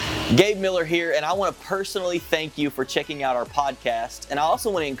Gabe Miller here, and I want to personally thank you for checking out our podcast. And I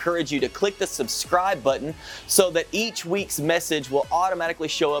also want to encourage you to click the subscribe button so that each week's message will automatically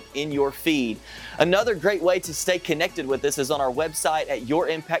show up in your feed. Another great way to stay connected with us is on our website at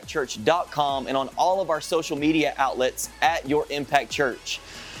yourimpactchurch.com and on all of our social media outlets at Your Impact Church.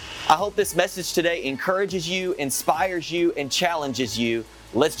 I hope this message today encourages you, inspires you, and challenges you.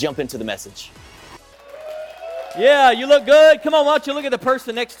 Let's jump into the message. Yeah, you look good. Come on, why don't you look at the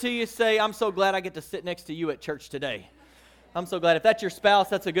person next to you and say, I'm so glad I get to sit next to you at church today. I'm so glad. If that's your spouse,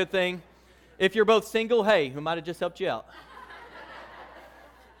 that's a good thing. If you're both single, hey, who might have just helped you out.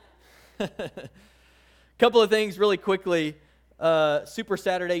 Couple of things really quickly. Super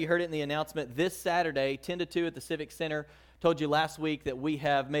Saturday, you heard it in the announcement. This Saturday, 10 to 2 at the Civic Center. Told you last week that we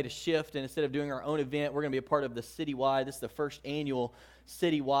have made a shift, and instead of doing our own event, we're going to be a part of the citywide. This is the first annual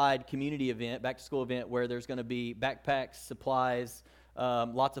citywide community event, back-to-school event, where there's going to be backpacks, supplies,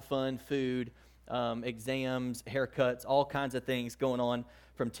 lots of fun, food, exams, haircuts, all kinds of things going on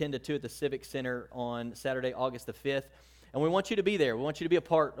from 10 to 2 at the Civic Center on Saturday, August the 5th. And we want you to be there. We want you to be a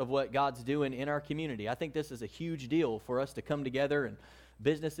part of what God's doing in our community. I think this is a huge deal for us to come together, and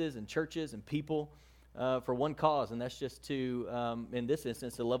businesses and churches and people, for one cause, and that's just to, in this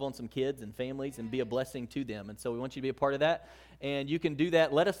instance, to love on some kids and families and be a blessing to them. And so we want you to be a part of that, and you can do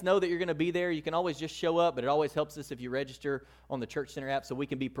that. Let us know that you're going to be there. You can always just show up, but it always helps us if you register on the Church Center app so we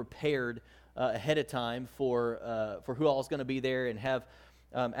can be prepared ahead of time for who all is going to be there and have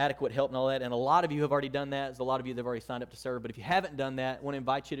adequate help and all that. And a lot of you have already done that. There's a lot of you that have already signed up to serve, but if you haven't done that, I want to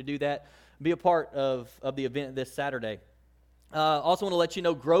invite you to do that. Be a part of the event this Saturday. Also want to let you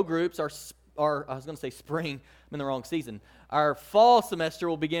know Grow Groups are I was going to say spring, I'm in the wrong season. Our fall semester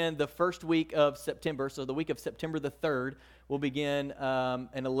will begin the first week of September, so the week of September the 3rd will begin an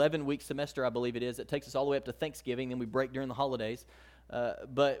 11-week semester, I believe it is. It takes us all the way up to Thanksgiving, then we break during the holidays.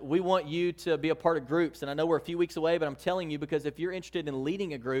 But we want you to be a part of groups, and I know we're a few weeks away, but I'm telling you, because if you're interested in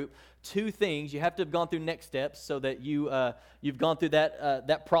leading a group, two things: you have to have gone through next steps so that you've gone through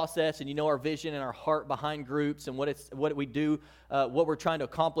that process, and you know our vision and our heart behind groups and what we do, what we're trying to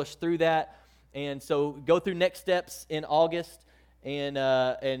accomplish through that. And so go through next steps in August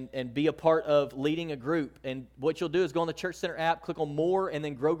and be a part of leading a group. And what you'll do is go on the Church Center app, click on More, and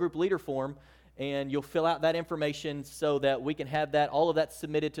then Grow Group Leader Form, and you'll fill out that information so that we can have all of that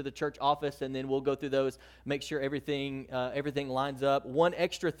submitted to the church office, and then we'll go through those, make sure everything lines up. One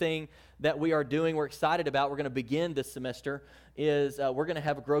extra thing that we are doing, we're excited about, we're going to begin this semester, is we're going to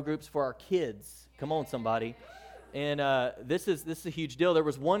have grow groups for our kids. Come on, somebody. And this is a huge deal. There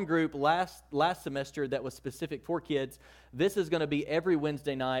was one group last semester that was specific for kids. This is going to be every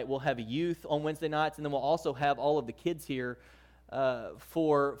Wednesday night. We'll have youth on Wednesday nights, and then we'll also have all of the kids here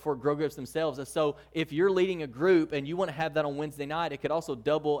for grow groups themselves. And so if you're leading a group and you want to have that on Wednesday night, it could also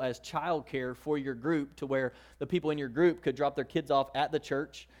double as childcare for your group, to where the people in your group could drop their kids off at the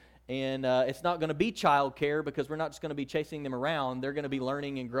church. And it's not going to be childcare, because we're not just going to be chasing them around. They're going to be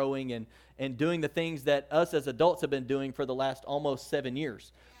learning and growing and doing the things that us as adults have been doing for the last almost 7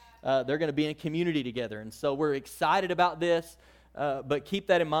 years. They're going to be in community together. And so we're excited about this, but keep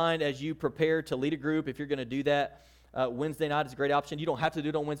that in mind as you prepare to lead a group. If you're going to do that, Wednesday night is a great option. You don't have to do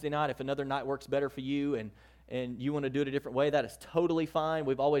it on Wednesday night. If another night works better for you and you want to do it a different way, that is totally fine.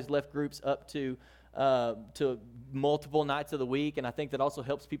 We've always left groups up to multiple nights of the week, and I think that also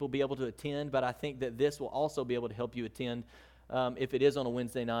helps people be able to attend. But I think that this will also be able to help you attend if it is on a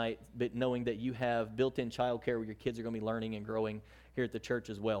Wednesday night, but knowing that you have built-in childcare where your kids are going to be learning and growing here at the church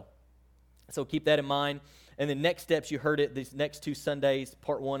as well. So keep that in mind. And then next steps, you heard it, these next 2 Sundays,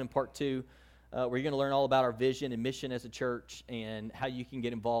 part 1 and part 2, where you're going to learn all about our vision and mission as a church and how you can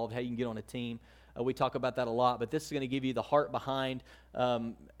get involved, how you can get on a team. We talk about that a lot, but this is going to give you the heart behind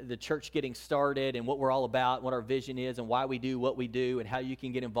the church getting started and what we're all about, what our vision is, and why we do what we do, and how you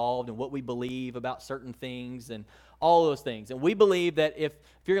can get involved and what we believe about certain things and all those things. And we believe that if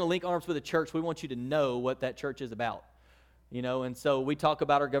you're going to link arms with a church, we want you to know what that church is about. You know, and so we talk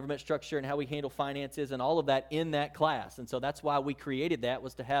about our government structure and how we handle finances and all of that in that class. And so that's why we created that,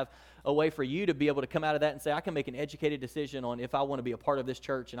 was to have a way for you to be able to come out of that and say, I can make an educated decision on if I want to be a part of this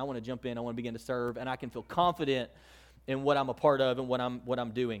church and I want to jump in, I want to begin to serve, and I can feel confident in what I'm a part of and what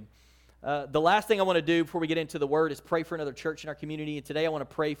I'm doing. The last thing I want to do before we get into the Word is pray for another church in our community. And today I want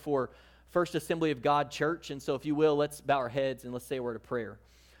to pray for First Assembly of God Church. And so if you will, let's bow our heads and let's say a word of prayer.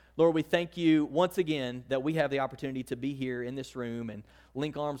 Lord, we thank you once again that we have the opportunity to be here in this room and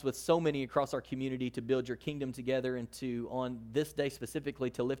link arms with so many across our community to build your kingdom together, and to, on this day specifically,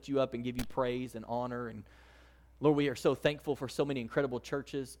 to lift you up and give you praise and honor. And Lord, we are so thankful for so many incredible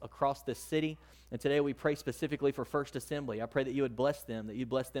churches across this city. And today we pray specifically for First Assembly. I pray that you would bless them, that you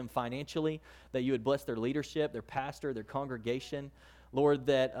bless them financially, that you would bless their leadership, their pastor, their congregation. Lord,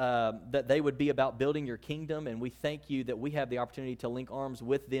 that they would be about building your kingdom. And we thank you that we have the opportunity to link arms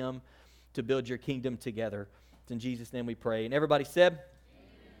with them to build your kingdom together. It's in Jesus' name we pray. And everybody said,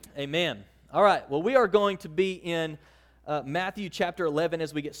 Amen. All right, well, we are going to be in Matthew chapter 11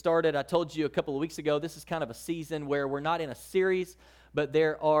 as we get started. I told you a couple of weeks ago, this is kind of a season where we're not in a series, but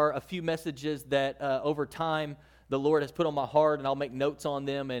there are a few messages that over time the Lord has put on my heart, and I'll make notes on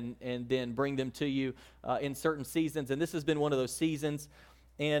them and then bring them to you in certain seasons. And this has been one of those seasons.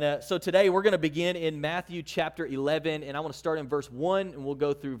 And so today we're going to begin in Matthew chapter 11, and I want to start in verse 1, and we'll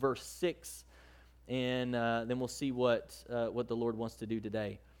go through verse 6, and then we'll see what the Lord wants to do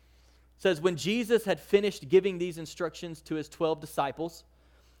today. It says, when Jesus had finished giving these instructions to his 12 disciples,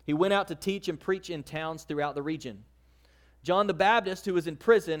 he went out to teach and preach in towns throughout the region. John the Baptist, who was in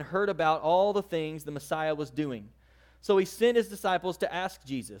prison, heard about all the things the Messiah was doing. So he sent his disciples to ask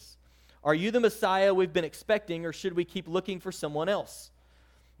Jesus, "Are you the Messiah we've been expecting, or should we keep looking for someone else?"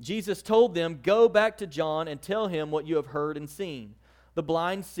 Jesus told them, "Go back to John and tell him what you have heard and seen. The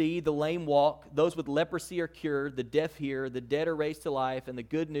blind see, the lame walk, those with leprosy are cured, the deaf hear, the dead are raised to life, and the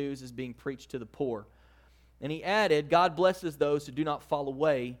good news is being preached to the poor." And he added, "God blesses those who do not fall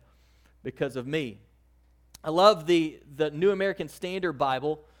away because of me." I love the New American Standard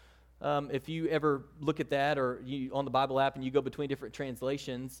Bible. If you ever look at that, or you on the Bible app and you go between different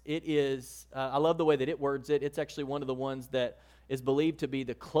translations, it is, I love the way that it words it. It's actually one of the ones that is believed to be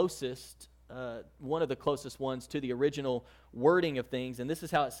the closest one of the closest ones to the original wording of things. And this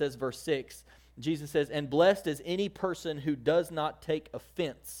is how it says, verse 6. Jesus says, "And blessed is any person who does not take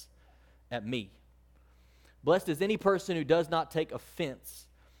offense at me." Blessed is any person who does not take offense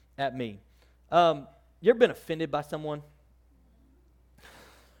at me. You ever been offended by someone?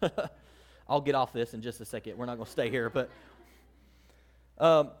 I'll get off this in just a second. We're not going to stay here. But,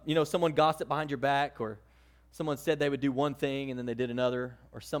 someone gossiped behind your back, or someone said they would do one thing and then they did another.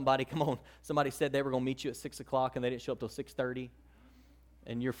 Or somebody said they were going to meet you at 6 o'clock and they didn't show up till 6:30.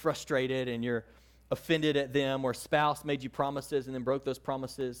 And you're frustrated and you're offended at them. Or a spouse made you promises and then broke those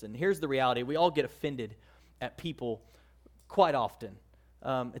promises. And here's the reality. We all get offended at people quite often.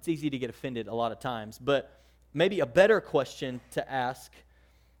 It's easy to get offended a lot of times. But maybe a better question to ask,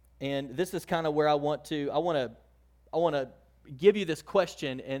 and this is kind of where I want to give you this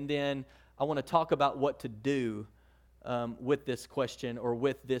question, and then I want to talk about what to do with this question, or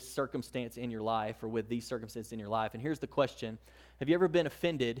with this circumstance in your life, or with these circumstances in your life. And here's the question. Have you ever been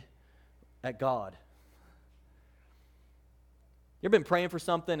offended at God? You ever been praying for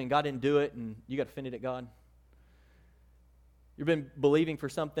something and God didn't do it and you got offended at God? You've been believing for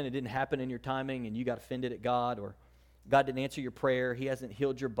something, it didn't happen in your timing and you got offended at God, or God didn't answer your prayer, He hasn't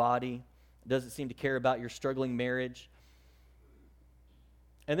healed your body, doesn't seem to care about your struggling marriage.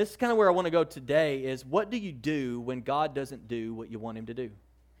 And this is kind of where I want to go today, is what do you do when God doesn't do what you want Him to do?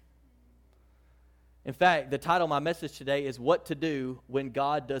 In fact, the title of my message today is What to Do When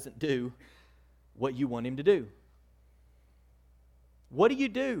God Doesn't Do What You Want Him to Do. What do you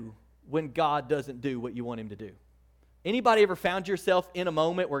do when God doesn't do what you want Him to do? Anybody ever found yourself in a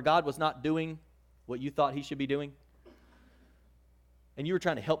moment where God was not doing what you thought He should be doing? And you were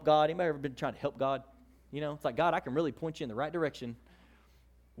trying to help God? Anybody ever been trying to help God? It's like, God, I can really point you in the right direction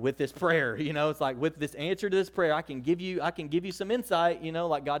with this prayer. It's like, with this answer to this prayer, I can give you some insight,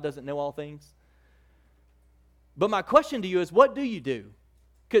 like God doesn't know all things. But my question to you is, what do you do?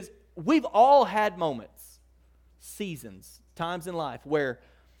 Because we've all had moments, seasons, times in life where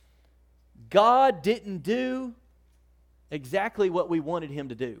God didn't do exactly what we wanted Him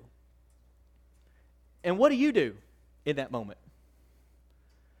to do. And what do you do in that moment?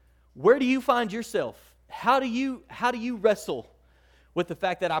 Where do you find yourself? How do you wrestle with the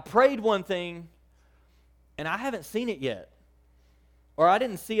fact that I prayed one thing and I haven't seen it yet? Or I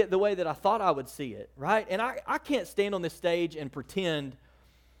didn't see it the way that I thought I would see it, right? And I can't stand on this stage and pretend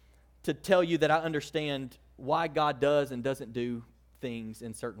to tell you that I understand why God does and doesn't do things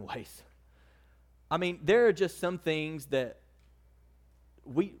in certain ways. I mean, there are just some things that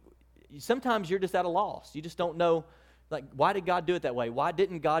sometimes you're just at a loss. You just don't know, like, why did God do it that way? Why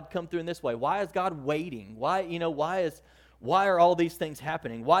didn't God come through in this way? Why is God waiting? Why are all these things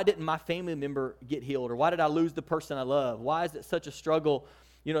happening? Why didn't my family member get healed? Or why did I lose the person I love? Why is it such a struggle,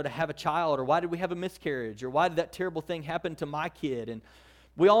 to have a child? Or why did we have a miscarriage? Or why did that terrible thing happen to my kid? And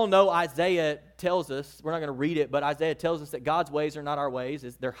We all know Isaiah tells us, we're not going to read it, but Isaiah tells us that God's ways are not our ways.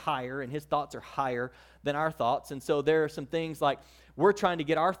 They're higher, and his thoughts are higher than our thoughts. And so there are some things like we're trying to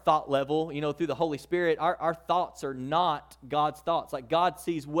get our thought level, through the Holy Spirit. Our thoughts are not God's thoughts. Like God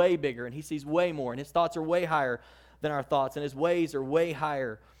sees way bigger, and he sees way more, and his thoughts are way higher than our thoughts, and his ways are way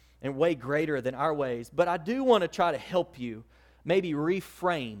higher and way greater than our ways. But I do want to try to help you maybe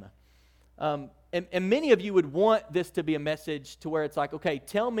reframe. And many of you would want this to be a message to where it's like, okay,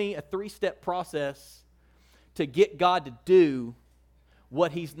 tell me a 3-step process to get God to do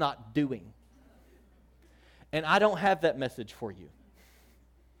what he's not doing. And I don't have that message for you.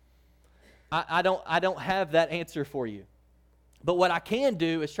 I don't have that answer for you. But what I can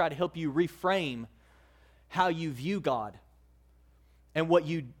do is try to help you reframe how you view God and what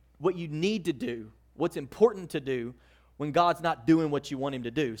you need to do, what's important to do when God's not doing what you want him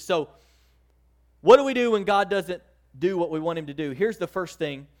to do. So, what do we do when God doesn't do what we want him to do? Here's the first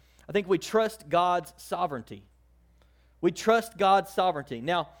thing. I think we trust God's sovereignty. We trust God's sovereignty.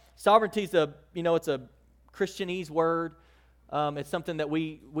 Now, sovereignty is it's a Christianese word. It's something that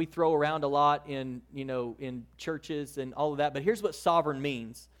we throw around a lot in churches and all of that. But here's what sovereign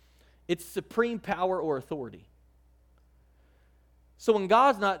means. It's supreme power or authority. So when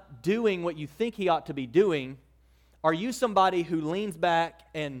God's not doing what you think he ought to be doing, are you somebody who leans back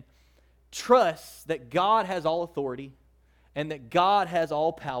and trusts that God has all authority and that God has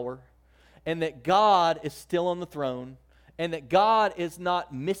all power and that God is still on the throne and that God is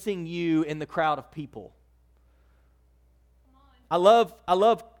not missing you in the crowd of people? I love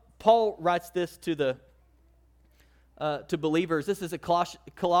Paul writes this to believers. This is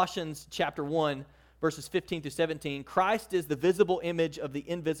Colossians chapter 1, verses 15 through 17. Christ is the visible image of the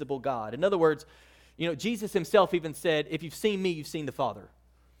invisible God. In other words, Jesus himself even said, if you've seen me, you've seen the Father.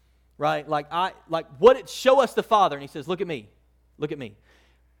 Right? Show us the Father. And he says, look at me. Look at me.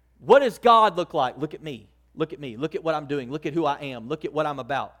 What does God look like? Look at me. Look at me. Look at what I'm doing. Look at who I am. Look at what I'm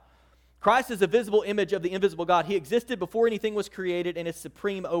about. Christ is the visible image of the invisible God. He existed before anything was created and is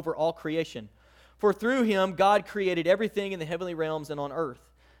supreme over all creation. For through him, God created everything in the heavenly realms and on earth.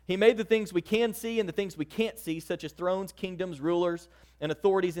 He made the things we can see and the things we can't see, such as thrones, kingdoms, rulers, and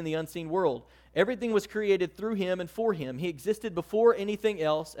authorities in the unseen world. Everything was created through him and for him. He existed before anything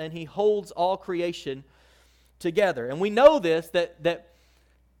else, and he holds all creation together. And we know this, that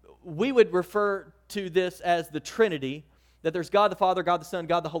we would refer to this as the Trinity, that there's God the Father, God the Son,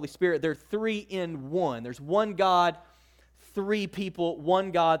 God the Holy Spirit. They're three in one. There's one God, three people,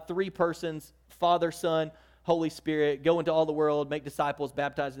 one God, three persons, Father, Son, Holy Spirit. Go into all the world, make disciples,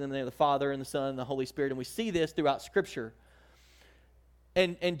 baptizing them in the name of the Father and the Son and the Holy Spirit. And we see this throughout Scripture.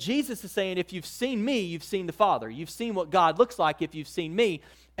 And Jesus is saying, if you've seen me, you've seen the Father. You've seen what God looks like if you've seen me.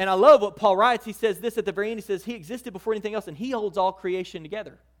 And I love what Paul writes. He says this at the very end. He says, he existed before anything else, and he holds all creation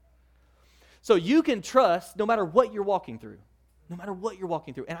together. So you can trust no matter what you're walking through. No matter what you're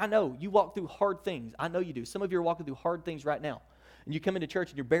walking through. And I know you walk through hard things. I know you do. Some of you are walking through hard things right now. And you come into church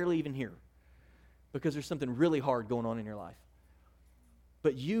and you're barely even here because there's something really hard going on in your life.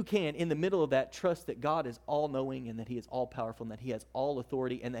 But you can, in the middle of that, trust that God is all-knowing and that he is all-powerful and that he has all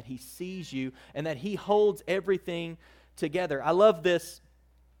authority and that he sees you and that he holds everything together. I love this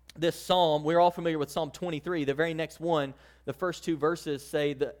psalm. We're all familiar with Psalm 23. The very next one, the first two verses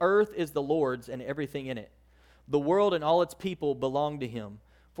say, the earth is the Lord's and everything in it. The world and all its people belong to him.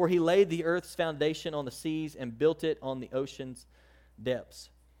 For he laid the earth's foundation on the seas and built it on the ocean's depths.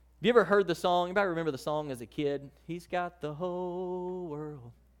 Have you ever heard the song? Anybody remember the song as a kid? He's got the whole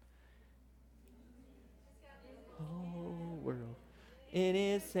world. Whole world in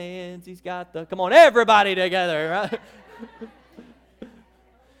his hands. He's got the... Come on, everybody together, right?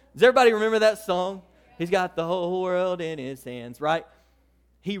 Does everybody remember that song? He's got the whole world in his hands, right?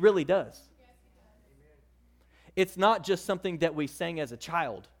 He really does. It's not just something that we sang as a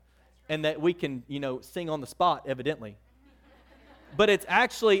child and that we can, sing on the spot, evidently. But it's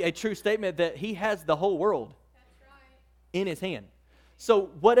actually a true statement that he has the whole world in his hand. So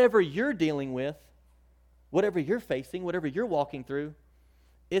whatever you're dealing with, whatever you're facing, whatever you're walking through,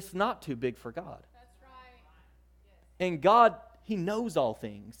 it's not too big for God. That's right. And God, he knows all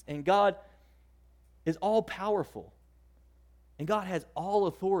things. And God is all powerful. And God has all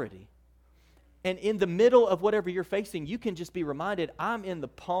authority. And in the middle of whatever you're facing, you can just be reminded, I'm in the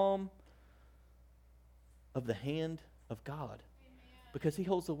palm of the hand of God. Because he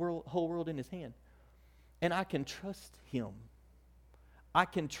holds the whole world in his hand. And I can trust him. I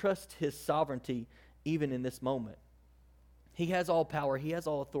can trust his sovereignty even in this moment. He has all power. He has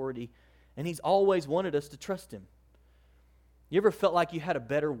all authority. And he's always wanted us to trust him. You ever felt like you had a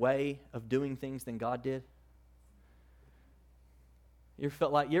better way of doing things than God did? You ever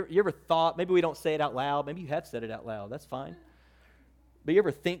felt like, you ever thought, maybe we don't say it out loud, maybe you have said it out loud, that's fine. But you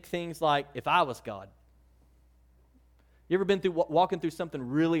ever think things like, if I was God? You ever been through walking through something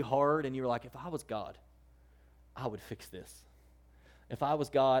really hard and you were like, if I was God, I would fix this. If I was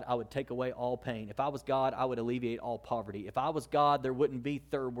God, I would take away all pain. If I was God, I would alleviate all poverty. If I was God, there wouldn't be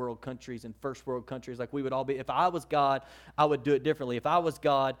third world countries and first world countries like we would all be. If I was God, I would do it differently. If I was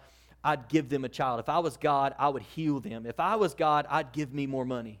God, I'd give them a child. If I was God, I would heal them. If I was God, I'd give me more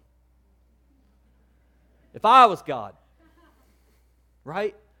money. If I was God,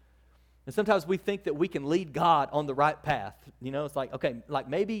 right? And sometimes we think that we can lead God on the right path. You know, it's like, okay, like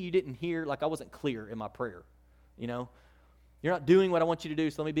maybe you didn't hear, like I wasn't clear in my prayer, you know. You're not doing what I want you to do,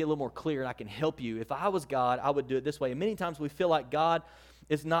 so let me be a little more clear and I can help you. If I was God, I would do it this way. And many times we feel like God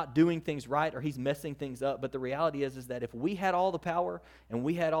is not doing things right or he's messing things up. But the reality is that if we had all the power and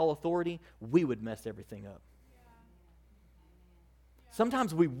we had all authority, we would mess everything up.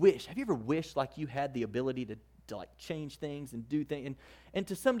 Sometimes we wish. Have you ever wished like you had the ability to like change things and do things? And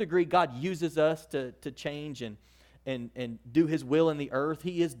to some degree, God uses us to change and do his will in the earth.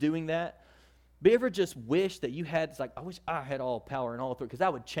 He is doing that. But you ever just wish that you had, it's like, I wish I had all power and all authority because I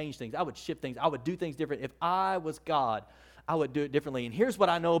would change things. I would shift things. I would do things different. If I was God, I would do it differently. And here's what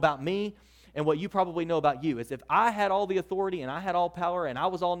I know about me and what you probably know about you is if I had all the authority and I had all power and I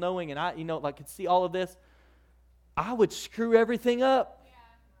was all knowing and I, like could see all of this, I would screw everything up.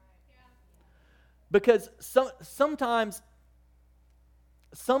 Because sometimes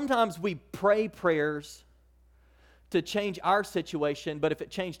we pray prayers to change our situation, but if it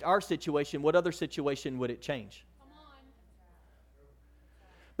changed our situation, what other situation would it change? Come on.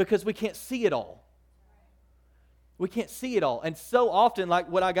 Because we can't see it all. We can't see it all. And so often, like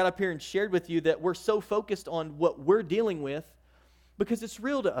what I got up here and shared with you, that we're so focused on what we're dealing with because it's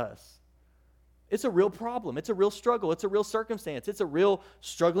real to us. It's a real problem. It's a real struggle. It's a real circumstance. It's a real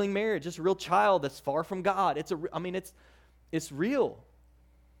struggling marriage. It's a real child that's far from God. It's real.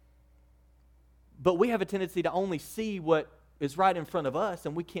 But we have a tendency to only see what is right in front of us,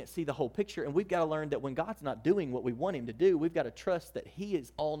 and we can't see the whole picture. And we've got to learn that when God's not doing what we want him to do, we've got to trust that he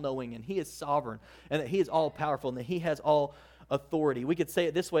is all-knowing, and he is sovereign, and that he is all-powerful, and that he has all authority. We could say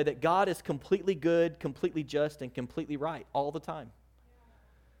it this way, that God is completely good, completely just, and completely right all the time.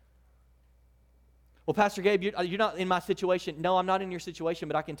 Well, Pastor Gabe, you're not in my situation. No, I'm not in your situation,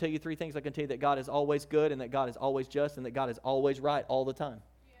 but I can tell you three things. I can tell you that God is always good, and that God is always just, and that God is always right all the time.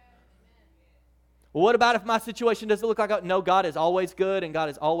 Well, what about if my situation doesn't look like, no, God is always good and God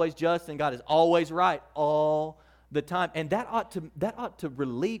is always just and God is always right all the time. And that ought to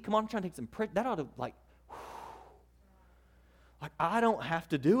relieve, come on, I'm trying to take some pressure, that ought to like I don't have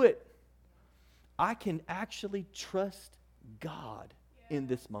to do it. I can actually trust God in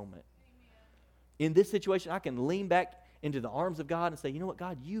this moment. In this situation, I can lean back into the arms of God and say, you know what,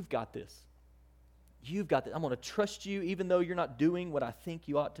 God, you've got this. You've got this. I'm going to trust you even though you're not doing what I think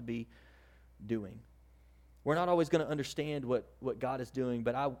you ought to be doing. We're not always going to understand what God is doing,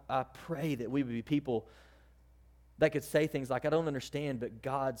 but I pray that we would be people that could say things like, I don't understand, but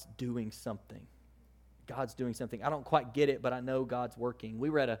God's doing something. God's doing something. I don't quite get it, but I know God's working. We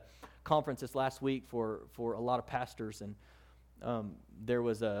were at a conference this last week for a lot of pastors, and there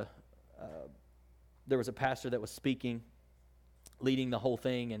was a pastor that was speaking, leading the whole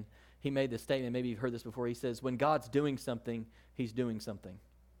thing, and he made this statement. Maybe you've heard this before. He says, when God's doing something, he's doing something.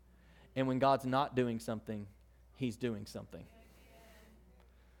 And when God's not doing something, he's doing something.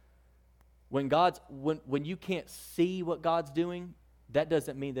 When you can't see what God's doing, that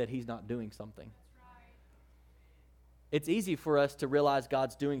doesn't mean that he's not doing something. It's easy for us to realize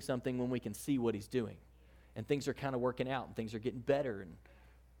God's doing something when we can see what he's doing. And things are kind of working out and things are getting better.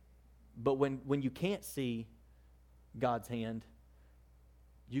 But when you can't see God's hand,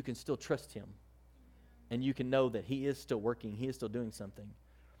 you can still trust him. And you can know that he is still working. He is still doing something.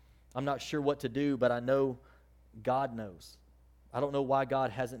 I'm not sure what to do, but I know God knows. I don't know why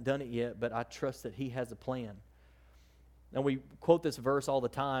God hasn't done it yet, but I trust that he has a plan. And we quote this verse all the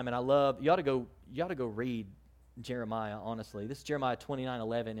time, and I love, you ought to go read Jeremiah, honestly. This is Jeremiah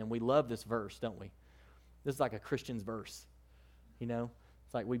 29:11, and we love this verse, don't we? This is like a Christian's verse, you know?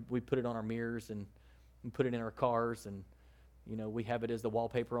 It's like we put it on our mirrors, and we put it in our cars, and, you know, we have it as the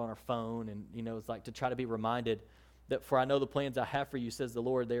wallpaper on our phone, and, you know, it's like to try to be reminded that for I know the plans I have for you, says the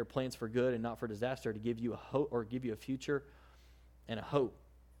Lord, they are plans for good and not for disaster, to give you a hope, or give you a future and a hope.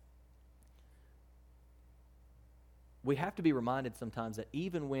 We have to be reminded sometimes that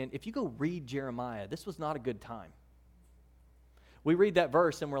even if you go read Jeremiah, this was not a good time. We read that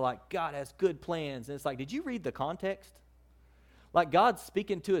verse and we're like, God has good plans. And it's like, did you read the context? Like God's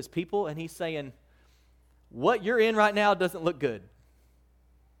speaking to his people and he's saying, what you're in right now doesn't look good.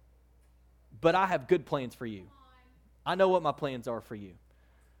 but I have good plans for you. I know what my plans are for you.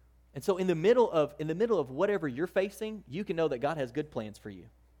 And so in the middle of whatever you're facing, you can know that God has good plans for you.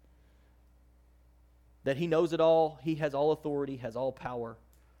 That he knows it all, he has all authority, has all power.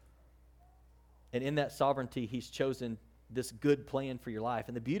 And in that sovereignty, he's chosen this good plan for your life.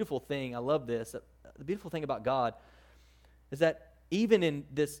 And the beautiful thing, I love this, the beautiful thing about God is that even in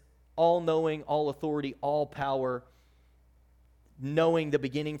this all-knowing, all-authority, all-power, knowing the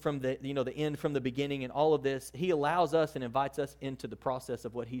beginning from the end from the beginning and all of this, he allows us and invites us into the process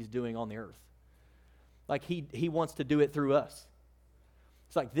of what he's doing on the earth. Like he wants to do it through us.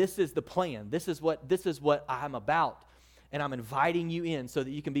 It's like, this is the plan. This is what I'm about. And I'm inviting you in so that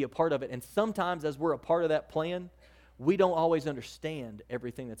you can be a part of it. And sometimes as we're a part of that plan, we don't always understand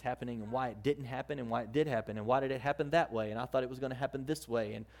everything that's happening and why it didn't happen and why it did happen and why did it happen that way. And I thought it was going to happen this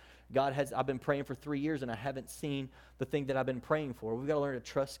way. And I've been praying for 3 years and I haven't seen the thing that I've been praying for. We've got to learn to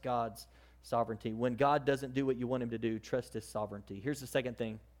trust God's sovereignty. When God doesn't do what you want him to do, trust his sovereignty. Here's the second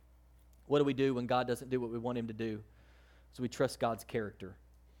thing. What do we do when God doesn't do what we want him to do? So we trust God's character.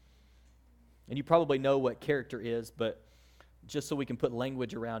 And you probably know what character is, but just so we can put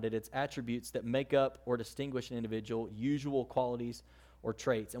language around it, it's attributes that make up or distinguish an individual, usual qualities or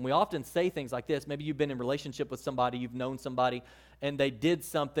traits. And we often say things like this. Maybe you've been in a relationship with somebody, you've known somebody, and they did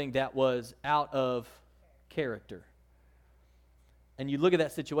something that was out of character. And you look at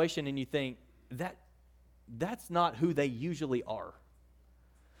that situation and you think, that's not who they usually are.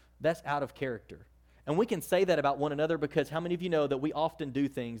 That's out of character. And we can say that about one another because how many of you know that we often do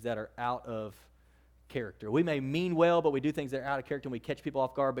things that are out of character? We may mean well, but we do things that are out of character and we catch people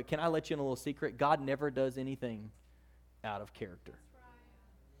off guard. But can I let you in a little secret? God never does anything out of character.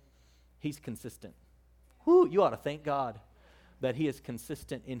 He's consistent. Whew, you ought to thank God that he is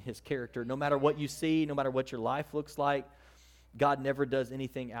consistent in his character. No matter what you see, no matter what your life looks like, God never does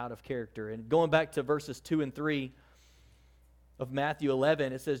anything out of character. And going back to verses 2 and 3 of Matthew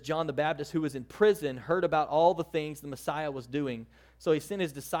 11, it says, John the Baptist, who was in prison, heard about all the things the Messiah was doing. So he sent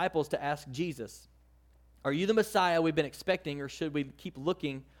his disciples to ask Jesus, are you the Messiah we've been expecting, or should we keep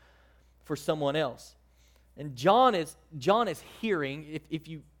looking for someone else? And John is hearing, if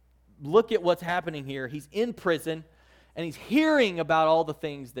you look at what's happening here, he's in prison, and he's hearing about all the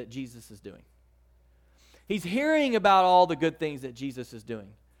things that Jesus is doing. He's hearing about all the good things that Jesus is doing.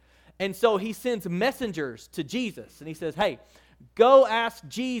 And so he sends messengers to Jesus, and he says, hey, go ask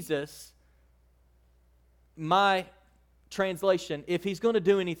Jesus, my translation, if he's going to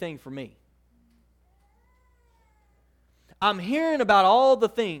do anything for me. I'm hearing about all the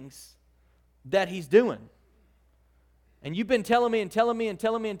things that he's doing. And you've been telling me and telling me and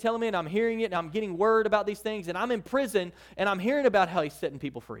telling me and telling me, and I'm hearing it, and I'm getting word about these things, and I'm in prison, and I'm hearing about how he's setting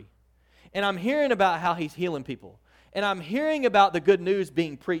people free. And I'm hearing about how he's healing people. And I'm hearing about the good news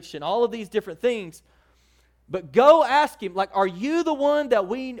being preached and all of these different things. But go ask him, like, are you the one that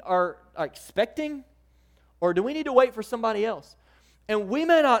we are expecting? Or do we need to wait for somebody else? And we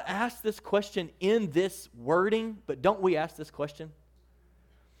may not ask this question in this wording, but don't we ask this question?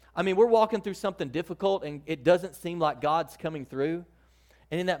 I mean, we're walking through something difficult and it doesn't seem like God's coming through.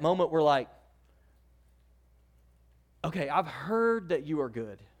 And in that moment, we're like, okay, I've heard that you are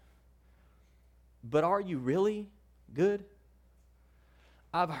good. But are you really good?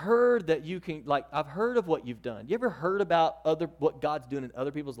 I've heard that you can, I've heard of what you've done. You ever heard about what God's doing in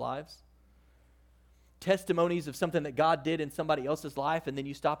other people's lives? Testimonies of something that God did in somebody else's life, and then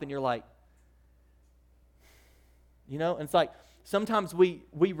you stop and you're like, and it's like, sometimes we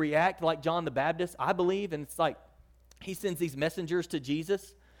react like John the Baptist, I believe, and it's like, he sends these messengers to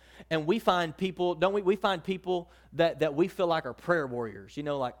Jesus, and we find people, don't we? We find people that we feel like are prayer warriors,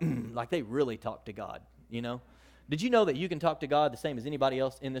 like they really talk to God, Did you know that you can talk to God the same as anybody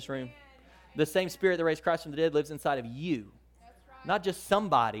else in this room? The same Spirit that raised Christ from the dead lives inside of you. Not just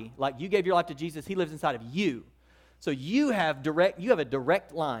somebody, like you gave your life to Jesus, he lives inside of you. So you have a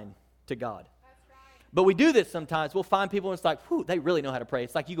direct line to God. But we do this sometimes. We'll find people and it's like, whew, they really know how to pray.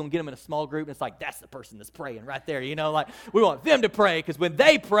 It's like you're going to get them in a small group and it's like, that's the person that's praying right there, like we want them to pray because when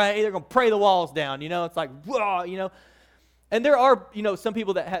they pray, they're going to pray the walls down, It's like, whoa, And there are, some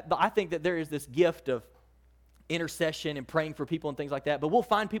people that I think that there is this gift of intercession and praying for people and things like that. But we'll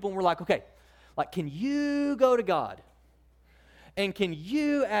find people and we're like, okay, can you go to God? And can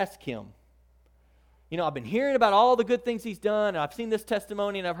you ask him? I've been hearing about all the good things he's done, and I've seen this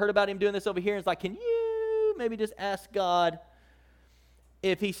testimony, and I've heard about him doing this over here. And it's like, can you maybe just ask God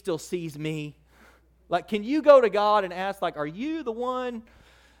if he still sees me? Can you go to God and ask, are you the one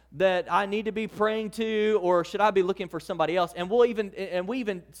that I need to be praying to, or should I be looking for somebody else? And we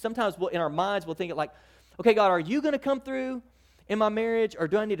even sometimes in our minds we'll think it like, okay, God, are you going to come through? in my marriage, or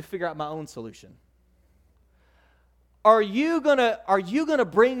do I need to figure out my own solution? Are you gonna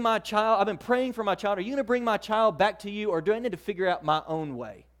bring my child? I've been praying for my child. Are you gonna bring my child back to you, or do I need to figure out my own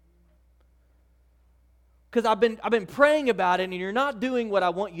way? Because I've been praying about it, and you're not doing what I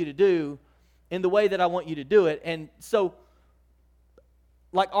want you to do in the way that I want you to do it. And so,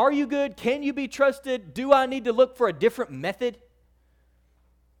 like, are you good? Can you be trusted? Do I need to look for a different method?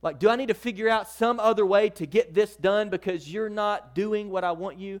 Like, do I need to figure out some other way to get this done because you're not doing what I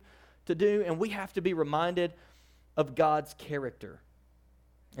want you to do? And we have to be reminded of God's character.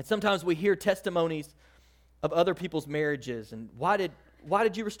 And sometimes we hear testimonies of other people's marriages, and why did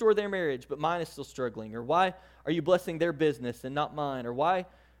you restore their marriage but mine is still struggling? Or why are you blessing their business and not mine? Or why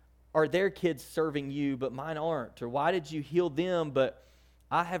are their kids serving you but mine aren't? Or why did you heal them but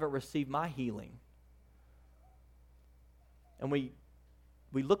I haven't received my healing? And we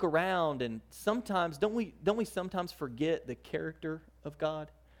look around, and sometimes don't we sometimes forget the character of God?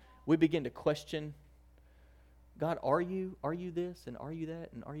 We begin to question, God, are you this, and are you that,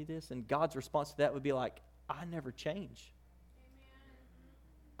 and are you this? And God's response to that would be like, I never change.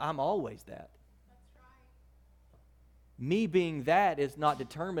 I'm always that. That's right. Me being that is not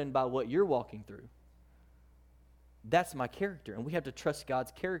determined by what you're walking through. That's my character. And we have to trust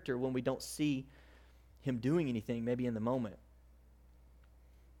God's character when we don't see Him doing anything, maybe in the moment.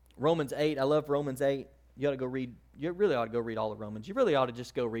 Romans 8, I love Romans 8. You really ought to go read all of Romans. You really ought to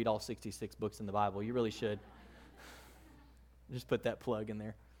just go read all 66 books in the Bible. You really should. Just put that plug in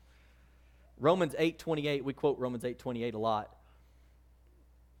there. Romans 8:28, we quote Romans 8:28 a lot.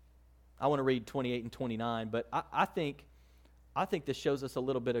 I want to read 28 and 29, but I think this shows us a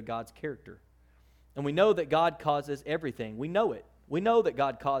little bit of God's character. And we know that God causes everything. We know it. We know that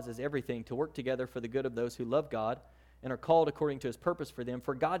God causes everything to work together for the good of those who love God and are called according to His purpose for them.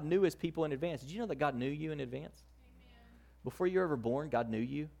 For God knew His people in advance. Did you know that God knew you in advance? Amen. Before you were ever born, God knew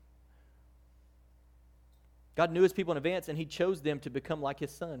you. God knew His people in advance, and He chose them to become like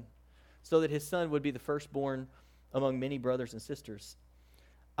His Son, so that His Son would be the firstborn among many brothers and sisters.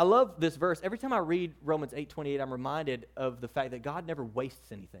 I love this verse. Every time I read Romans 8:28, I'm reminded of the fact that God never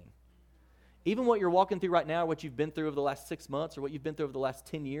wastes anything. Even what you're walking through right now, what you've been through over the last 6 months, or what you've been through over the last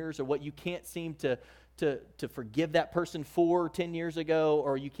 10 years, or what you can't seem to forgive that person for 10 years ago,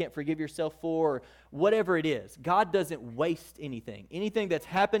 or you can't forgive yourself for, or whatever it is, God doesn't waste anything. Anything that's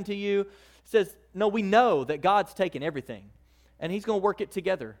happened to you says, no, we know that God's taken everything, and He's going to work it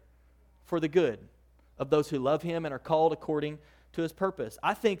together for the good of those who love Him and are called according to His purpose.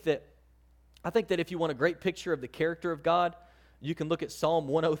 I think that if you want a great picture of the character of God, you can look at Psalm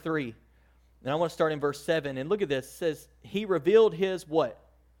 103. And I want to start in verse 7. And look at this. It says, He revealed His what?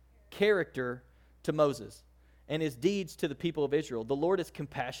 Character to Moses, and His deeds to the people of Israel. The Lord is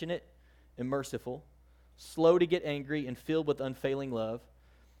compassionate and merciful, slow to get angry, and filled with unfailing love.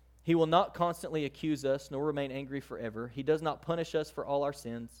 He will not constantly accuse us, nor remain angry forever. He does not punish us for all our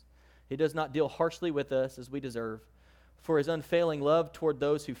sins. He does not deal harshly with us as we deserve. For His unfailing love toward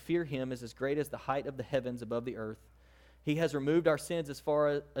those who fear Him is as great as the height of the heavens above the earth. He has removed our sins as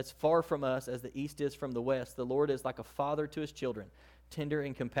far from us as the east is from the west. The Lord is like a father to His children, tender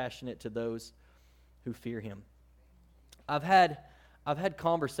and compassionate to those who fear Him. I've had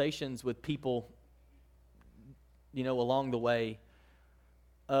conversations with people, along the way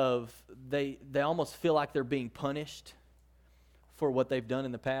of they almost feel like they're being punished for what they've done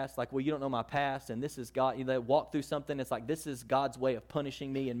in the past. Like, well, you don't know my past, and this is God. They walk through something. It's like, this is God's way of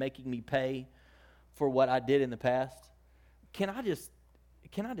punishing me and making me pay for what I did in the past. Can I just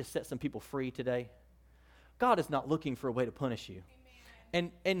set some people free today? God is not looking for a way to punish you.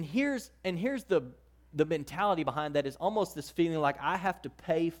 Amen. And here's the mentality behind that is almost this feeling like I have to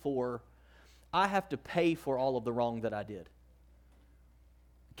pay for all of the wrong that I did.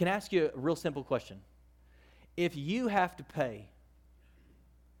 Can I ask you a real simple question? If you have to pay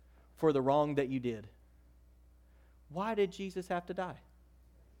for the wrong that you did, why did Jesus have to die?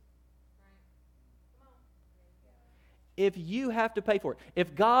 If you have to pay for it,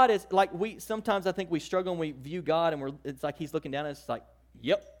 if God is like sometimes I think we struggle and we view God and it's like He's looking down at us like,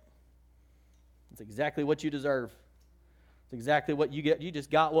 yep, it's exactly what you deserve. It's exactly what you get. You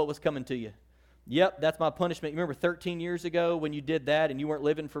just got what was coming to you. Yep, that's my punishment. You remember 13 years ago when you did that and you weren't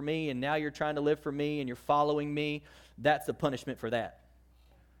living for me, and now you're trying to live for me and you're following me. That's the punishment for that.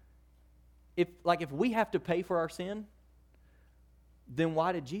 If we have to pay for our sin, then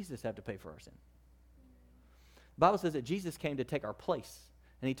why did Jesus have to pay for our sin? The Bible says that Jesus came to take our place,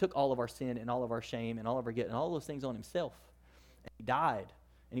 and He took all of our sin and all of our shame and all of our guilt and all those things on Himself. And He died,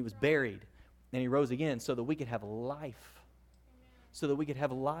 and He was buried, and He rose again so that we could have life. So that we could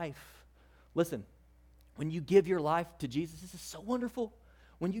have life. Listen, When you give your life to Jesus, this is so wonderful.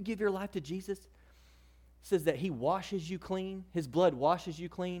 When you give your life to Jesus, it says that he washes you clean. His blood washes you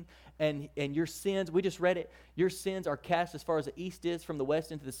clean. And your sins, we just read it, your sins are cast as far as the east is from the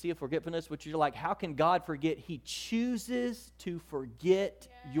west into the sea of forgetfulness, which you're like, how can God forget? He chooses to forget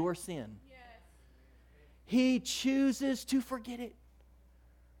your sin. Yes. He chooses to forget it.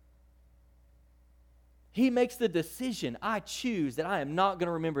 He makes the decision, I choose that I am not going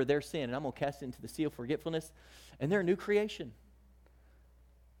to remember their sin, and I'm going to cast it into the sea of forgetfulness, and they're a new creation.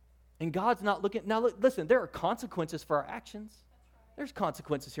 And God's not looking, now look, listen, there are consequences for our actions. There's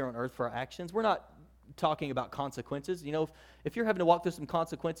consequences here on earth for our actions. We're not talking about consequences. You know, if you're having to walk through some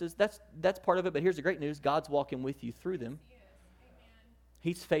consequences, that's part of it, but here's the great news, God's walking with you through them. Yes. Amen.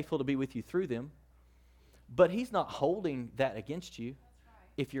 He's faithful to be with you through them, but he's not holding that against you That's right.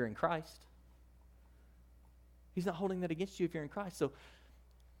 if you're in Christ. He's not holding that against you if you're in Christ. So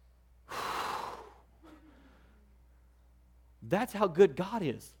that's how good God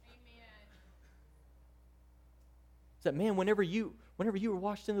is. Amen. Is that, man, whenever you were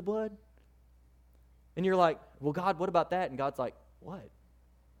washed in the blood, and you're like, well, God, what about that? And God's like, what?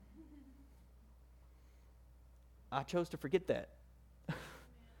 I chose to forget that.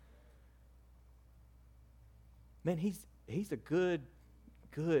 Man, he's a good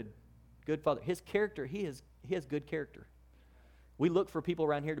Father. His character, he has good character. We look for people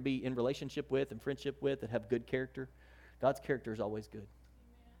around here to be in relationship with and friendship with that have good character. God's character is always good.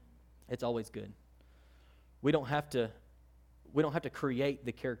 It's always good. We don't have to create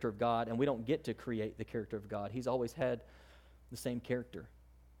the character of God, and we don't get to create the character of God. He's always had the same character.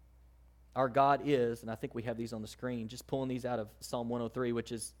 Our God is, and I think we have these on the screen, just pulling these out of Psalm 103,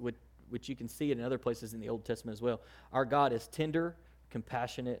 which you can see it in other places in the Old Testament as well. Our God is tender,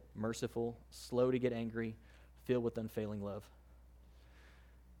 compassionate, merciful, slow to get angry, filled with unfailing love.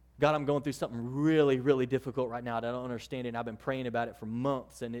 God, I'm going through something really, really difficult right now. I don't understand it, and I've been praying about it for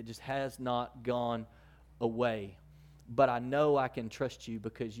months, and it just has not gone away. But I know I can trust you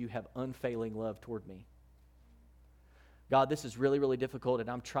because you have unfailing love toward me. God, this is really, really difficult, and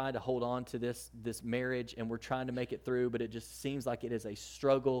I'm trying to hold on to this marriage, and we're trying to make it through, but it just seems like it is a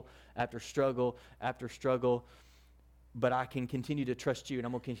struggle after struggle after struggle. But I can continue to trust you, and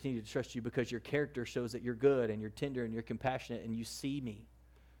I'm going to continue to trust you because your character shows that you're good, and you're tender, and you're compassionate, and you see me.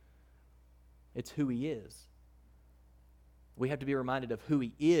 It's who he is. We have to be reminded of who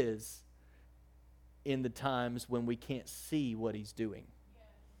he is in the times when we can't see what he's doing. Yes.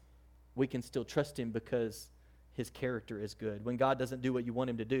 We can still trust him because his character is good. When God doesn't do what you want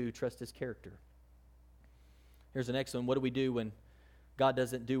him to do, trust his character. Here's the next one. What do we do when God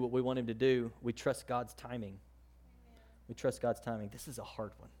doesn't do what we want him to do? We trust God's timing. Amen. We trust God's timing. This is a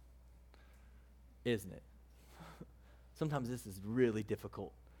hard one, isn't it? Sometimes this is really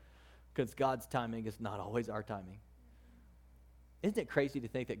difficult because God's timing is not always our timing. Isn't it crazy to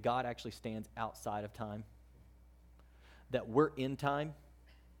think that God actually stands outside of time? That we're in time,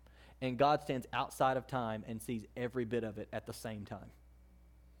 and God stands outside of time and sees every bit of it at the same time.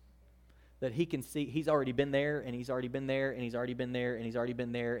 That he can see, he's already been there, and he's already been there, and he's already been there, and he's already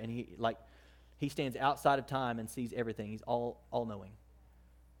been there, and he stands outside of time and sees everything. He's all-knowing.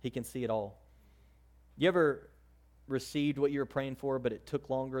 He can see it all. You ever received what you were praying for, but it took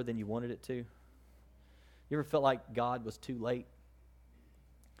longer than you wanted it to? You ever felt like God was too late?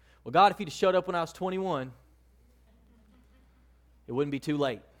 Well, God, if you'd have showed up when I was 21, it wouldn't be too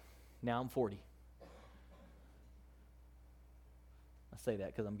late. Now I'm 40. I say that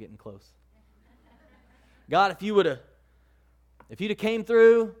because I'm getting close. God, if you'd have came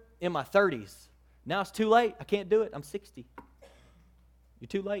through in my 30s, now it's too late. I can't do it. I'm 60. You're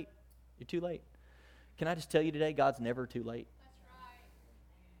too late. You're too late. Can I just tell you today, God's never too late. That's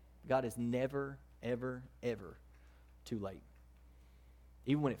right. God is never, ever, ever too late.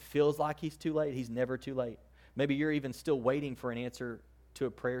 Even when it feels like he's too late, he's never too late. Maybe you're even still waiting for an answer to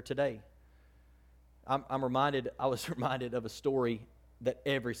a prayer today. I was reminded of a story that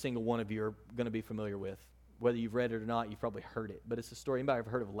every single one of you are going to be familiar with. Whether you've read it or not, you've probably heard it. But it's a story. Anybody ever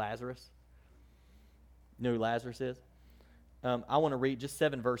heard of Lazarus? You know who Lazarus is? I want to read just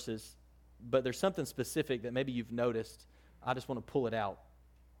 7 verses, but there's something specific that maybe you've noticed. I just want to pull it out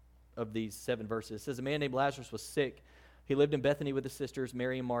of these 7 verses. It says, a man named Lazarus was sick. He lived in Bethany with his sisters,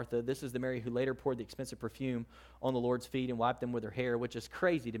 Mary and Martha. This is the Mary who later poured the expensive perfume on the Lord's feet and wiped them with her hair, which is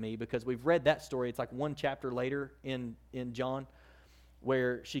crazy to me because we've read that story. It's like 1 chapter later in John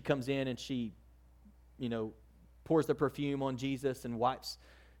where she comes in and she, pours the perfume on Jesus and wipes,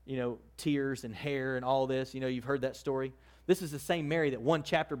 tears and hair and all this. You've heard that story. This is the same Mary that 1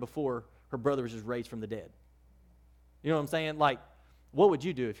 chapter before her brother was just raised from the dead. You know what I'm saying? Like, what would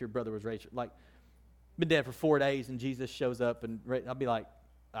you do if your brother was raised? Like, been dead for 4 days and Jesus shows up, and I'll be like,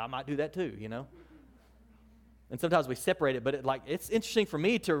 I might do that too, you know? And sometimes we separate it, but it's interesting for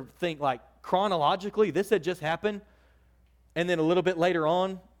me to think like chronologically, this had just happened, and then a little bit later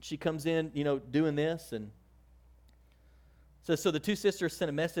on, she comes in, you know, doing this. And so the two sisters sent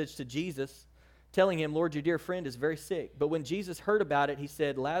a message to Jesus telling him, Lord, your dear friend is very sick. But when Jesus heard about it, he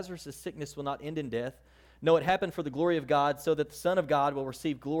said, Lazarus' sickness will not end in death. No, it happened for the glory of God, so that the Son of God will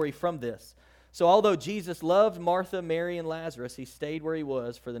receive glory from this. So although Jesus loved Martha, Mary, and Lazarus, he stayed where he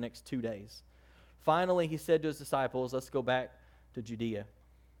was for the next 2 days. Finally, he said to his disciples, let's go back to Judea.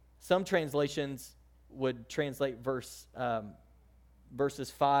 Some translations would translate verses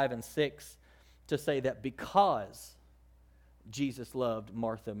 5 and 6 to say that because Jesus loved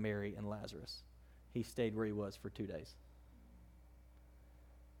Martha, Mary, and Lazarus, he stayed where he was for 2 days.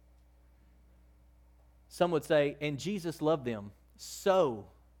 Some would say, and Jesus loved them, so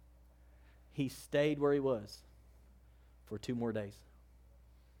he stayed where he was for 2 more days.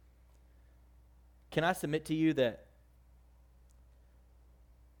 Can I submit to you that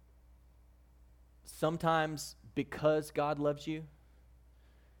sometimes because God loves you,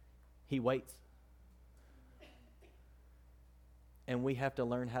 he waits? And we have to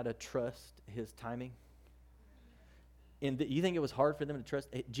learn how to trust his timing. You think it was hard for them to trust?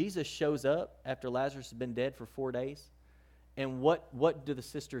 Jesus shows up after Lazarus has been dead for 4 days. And what do the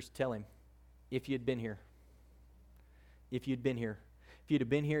sisters tell him? If you'd been here. If you'd been here. If you'd have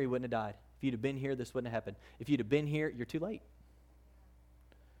been here, he wouldn't have died. If you'd have been here, this wouldn't have happened. If you'd have been here, you're too late.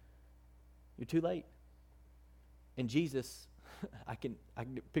 You're too late. And Jesus, I can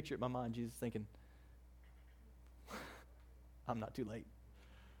picture it in my mind, Jesus thinking, I'm not too late.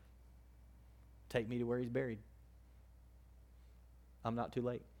 Take me to where he's buried. I'm not too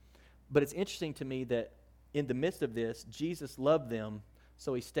late. But it's interesting to me that in the midst of this, Jesus loved them,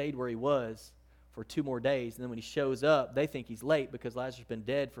 so he stayed where he was for 2 more days. And then when he shows up, they think he's late because Lazarus has been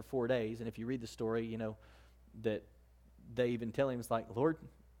dead for 4 days. And if you read the story, you know, that they even tell him, it's like, Lord,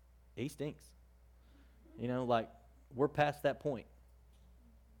 he stinks. You know, like, we're past that point.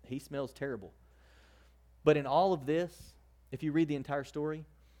 He smells terrible. But in all of this, if you read the entire story,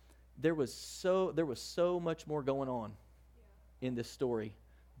 there was so much more going on in this story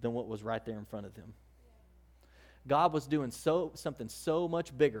than what was right there in front of them. God was doing something so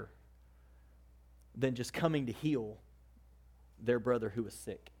much bigger than just coming to heal their brother who was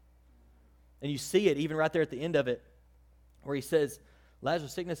sick. And you see it even right there at the end of it, where he says,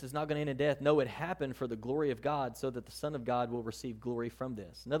 Lazarus' sickness is not going to end in death. No, it happened for the glory of God, so that the Son of God will receive glory from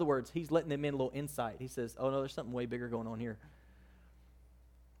this. In other words, he's letting them in a little insight. He says, oh no, there's something way bigger going on here.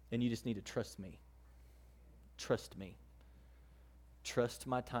 And you just need to trust me. Trust me. Trust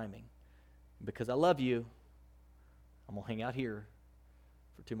my timing. Because I love you, I'm going to hang out here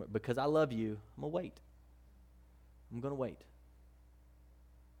for 2 more. Because I love you, I'm going to wait. I'm going to wait.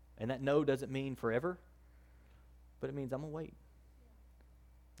 And that no doesn't mean forever, but it means I'm going to wait.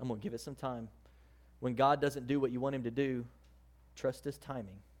 I'm going to give it some time. When God doesn't do what you want him to do, trust his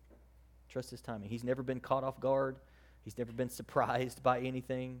timing. Trust his timing. He's never been caught off guard. He's never been surprised by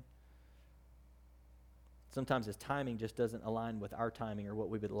anything. Sometimes his timing just doesn't align with our timing or what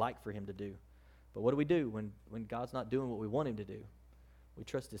we would like for him to do. But what do when God's not doing what we want him to do? We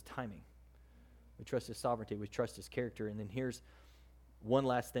trust his timing. We trust his sovereignty. We trust his character. And then here's one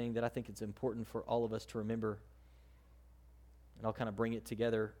last thing that I think it's important for all of us to remember. And I'll kind of bring it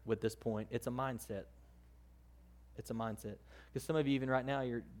together with this point. It's a mindset. It's a mindset. Because some of you, even right now,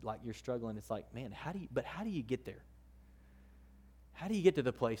 you're struggling. It's like, man, how do you get there? How do you get to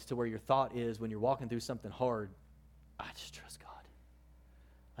the place to where your thought is when you're walking through something hard? I just trust God.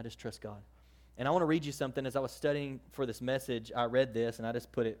 I just trust God. And I want to read you something. As I was studying for this message, I read this, and I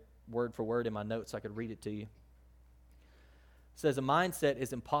just put it word for word in my notes so I could read it to you. It says, a mindset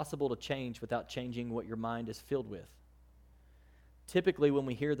is impossible to change without changing what your mind is filled with. Typically, when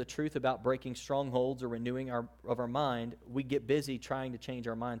we hear the truth about breaking strongholds or renewing of our mind, we get busy trying to change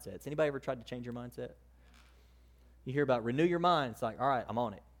our mindsets. Anybody ever tried to change your mindset? You hear about renew your mind. It's like, all right, I'm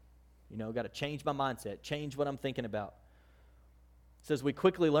on it. You know, got to change my mindset, change what I'm thinking about. It says we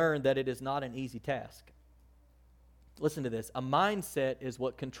quickly learn that it is not an easy task. Listen to this. A mindset is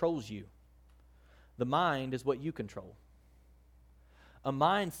what controls you. The mind is what you control. A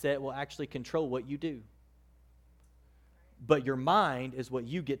mindset will actually control what you do. But your mind is what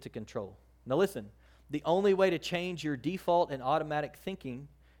you get to control. Now listen, the only way to change your default and automatic thinking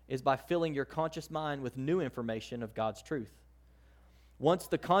is by filling your conscious mind with new information of God's truth. Once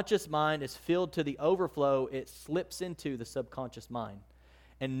the conscious mind is filled to the overflow, it slips into the subconscious mind.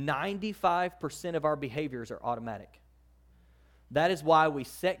 And 95% of our behaviors are automatic. That is why we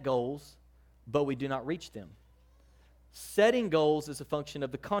set goals, but we do not reach them. Setting goals is a function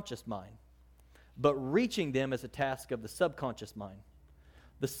of the conscious mind, but reaching them is a task of the subconscious mind.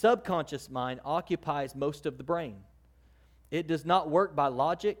 The subconscious mind occupies most of the brain. It does not work by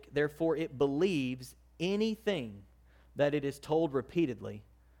logic, therefore it believes anything that it is told repeatedly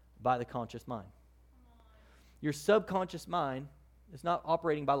by the conscious mind. Your subconscious mind is not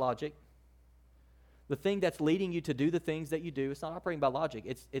operating by logic. The thing that's leading you to do the things that you do, it's not operating by logic.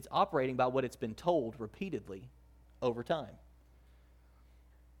 It's operating by what it's been told repeatedly over time.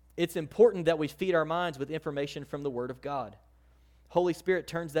 It's important that we feed our minds with information from the Word of God. Holy Spirit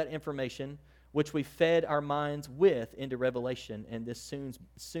turns that information, which we fed our minds with, into revelation, and this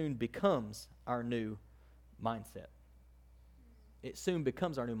soon becomes our new mindset. It soon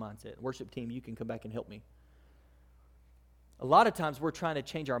becomes our new mindset. Worship team, you can come back and help me. A lot of times we're trying to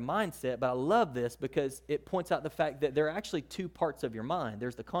change our mindset, but I love this because it points out the fact that there are actually two parts of your mind.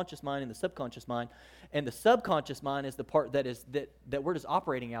 There's the conscious mind and the subconscious mind, and the subconscious mind is the part that we're just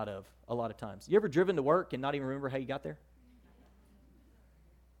operating out of a lot of times. You ever driven to work and not even remember how you got there?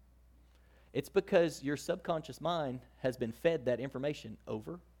 It's because your subconscious mind has been fed that information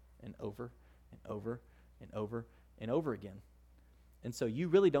over and over and over and over and over again. And so you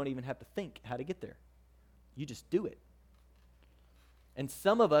really don't even have to think how to get there. You just do it. And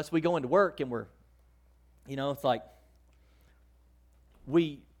some of us, we go into work and we're, it's like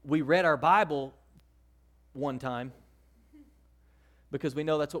we read our Bible one time because we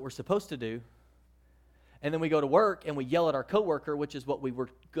know that's what we're supposed to do. And then we go to work and we yell at our coworker, which is what we were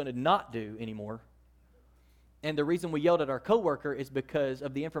going to not do anymore. And the reason we yelled at our coworker is because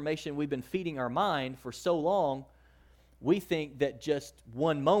of the information we've been feeding our mind for so long. We think that just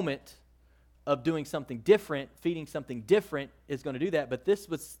one moment of doing something different, feeding something different is going to do that. But this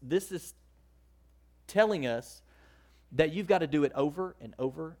is telling us that you've got to do it over and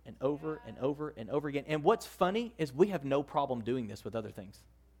over and over and over and over again. And what's funny is we have no problem doing this with other things.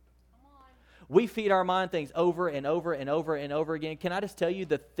 We feed our mind things over and over and over and over again. Can I just tell you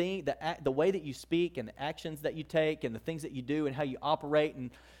the way that you speak and the actions that you take and the things that you do and how you operate, and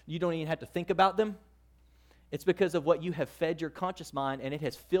you don't even have to think about them? It's because of what you have fed your conscious mind, and it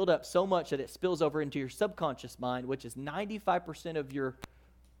has filled up so much that it spills over into your subconscious mind, which is 95% of your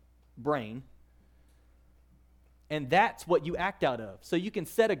brain. And that's what you act out of. So you can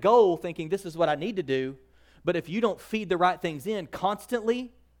set a goal thinking this is what I need to do, but if you don't feed the right things in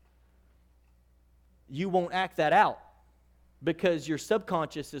constantly, you won't act that out because your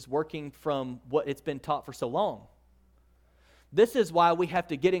subconscious is working from what it's been taught for so long. This is why we have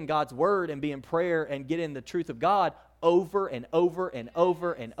to get in God's Word and be in prayer and get in the truth of God over and over and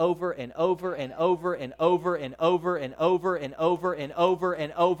over and over and over and over and over and over and over and over and over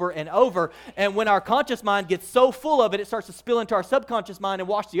and over and over. And when our conscious mind gets so full of it, it starts to spill into our subconscious mind and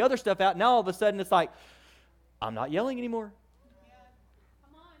wash the other stuff out. Now all of a sudden it's like, I'm not yelling anymore.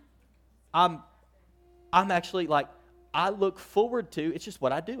 I'm actually like, I look forward to, it's just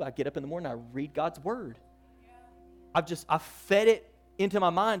what I do. I get up in the morning, I read God's Word. I've fed it into my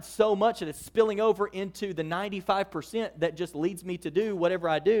mind so much that it's spilling over into the 95% that just leads me to do whatever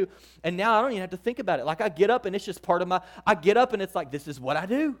I do. And now I don't even have to think about it. Like I get up and it's just part of I get up and it's like, this is what I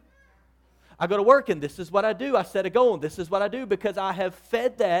do. I go to work and this is what I do. I set a goal and this is what I do because I have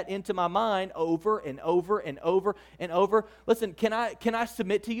fed that into my mind over and over and over and over. Listen, can I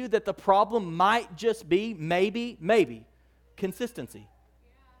submit to you that the problem might just be maybe consistency?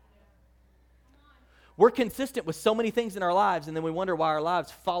 We're consistent with so many things in our lives, and then we wonder why our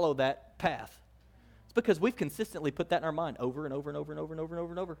lives follow that path. It's because we've consistently put that in our mind over and over and over and over and over and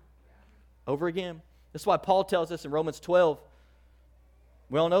over and over. Over again. That's why Paul tells us in Romans 12,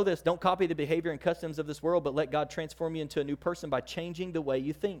 we all know this, don't copy the behavior and customs of this world, but let God transform you into a new person by changing the way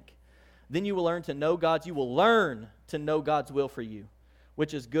you think. Then you will learn to know God's will for you,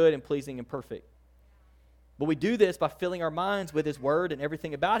 which is good and pleasing and perfect. But we do this by filling our minds with His Word and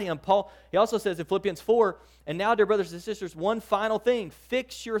everything about Him. Paul, he also says in Philippians 4, and now, dear brothers and sisters, one final thing,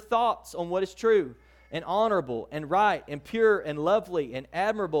 fix your thoughts on what is true and honorable and right and pure and lovely and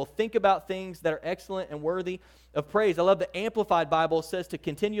admirable. Think about things that are excellent and worthy of praise. I love the Amplified Bible says to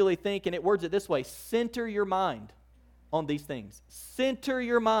continually think, and it words it this way, center your mind on these things. Center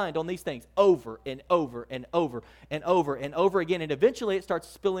your mind on these things over and over and over and over and over again. And eventually it starts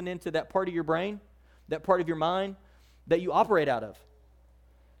spilling into that part of your brain, that part of your mind that you operate out of.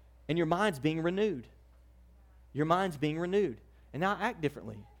 And your mind's being renewed. Your mind's being renewed. And now I act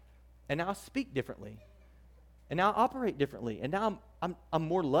differently. And now I speak differently. And now I operate differently. And now I'm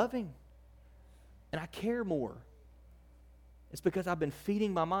more loving. And I care more. It's because I've been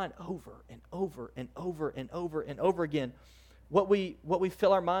feeding my mind over and over and over and over and over again what we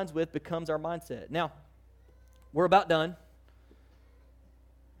fill our minds with becomes our mindset. Now, we're about done.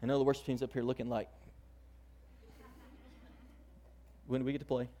 I know the worship team's up here looking like, when do we get to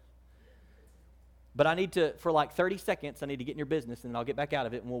play? But I need to, for like 30 seconds, I need to get in your business, and then I'll get back out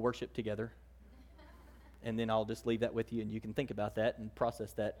of it, and we'll worship together. And then I'll just leave that with you, and you can think about that and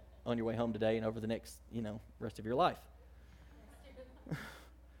process that on your way home today and over the next, rest of your life.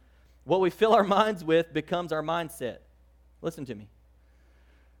 What we fill our minds with becomes our mindset. Listen to me.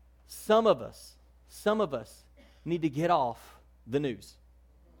 Some of us need to get off the news.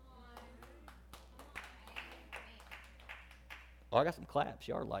 Oh, I got some claps.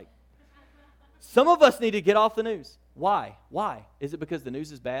 Y'all are like. Some of us need to get off the news. Why? Why? Is it because the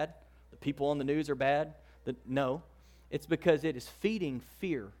news is bad? The people on the news are bad? No. It's because it is feeding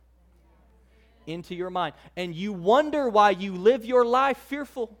fear into your mind. And you wonder why you live your life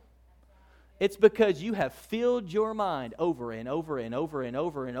fearful. It's because you have filled your mind over and over and over and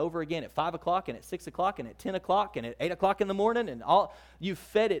over and over again at 5 o'clock and at 6 o'clock and at 10 o'clock and at 8 o'clock in the morning, and you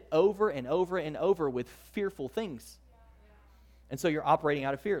fed it over and over and over with fearful things. And so you're operating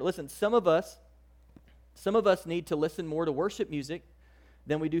out of fear. Listen, some of us need to listen more to worship music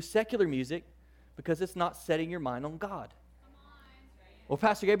than we do secular music because it's not setting your mind on God. Well,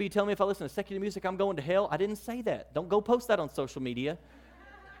 Pastor Gabe, you tell me if I listen to secular music, I'm going to hell? I didn't say that. Don't go post that on social media.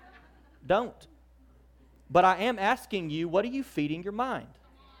 Don't. But I am asking you, what are you feeding your mind?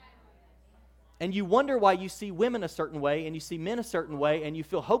 And you wonder why you see women a certain way and you see men a certain way and you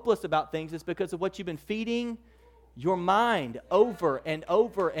feel hopeless about things. It's because of what you've been feeding your mind over and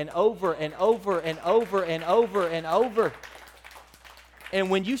over and over and over and over and over and over. And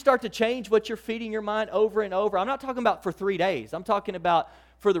when you start to change what you're feeding your mind over and over, I'm not talking about for 3 days. I'm talking about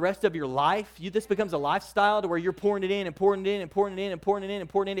for the rest of your life. This becomes a lifestyle to where you're pouring it in and pouring it in and pouring it in and pouring it in and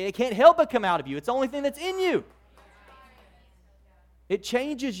pouring it in. It can't help but come out of you. It's the only thing that's in you. It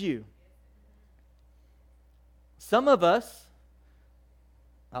changes you. Some of us,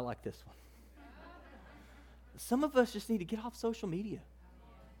 I like this one. Some of us just need to get off social media.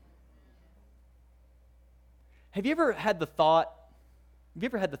 Have you ever had the thought,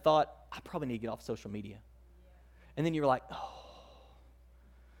 I probably need to get off social media? And then you're like, oh,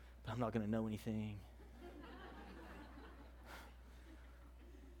 but I'm not going to know anything.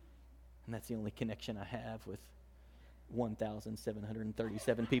 And that's the only connection I have with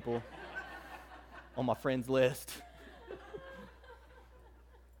 1,737 people on my friends list.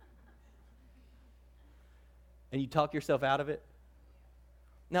 And you talk yourself out of it.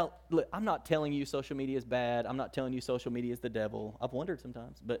 Now, look, I'm not telling you social media is bad. I'm not telling you social media is the devil. I've wondered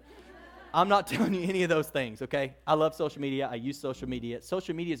sometimes, but I'm not telling you any of those things, okay? I love social media. I use social media.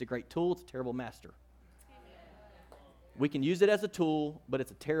 Social media is a great tool. It's a terrible master. We can use it as a tool, but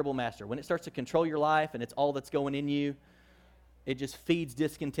it's a terrible master. When it starts to control your life and it's all that's going in you, it just feeds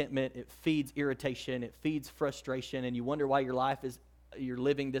discontentment. It feeds irritation. It feeds frustration, and you wonder why your life you're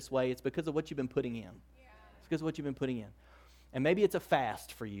living this way. It's because of what you've been putting in. It's because of what you've been putting in. And maybe it's a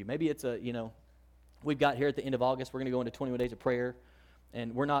fast for you. Maybe it's we've got here at the end of August, we're going to go into 21 days of prayer.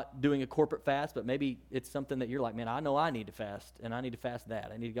 And we're not doing a corporate fast, but maybe it's something that you're like, man, I know I need to fast, and I need to fast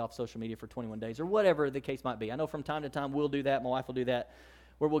that. I need to get off social media for 21 days, or whatever the case might be. I know from time to time we'll do that. My wife will do that,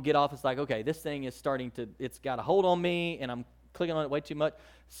 where we'll get off. It's like, okay, this thing is it's got a hold on me, and I'm clicking on it way too much.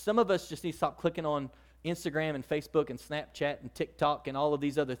 Some of us just need to stop clicking on Instagram and Facebook and Snapchat and TikTok and all of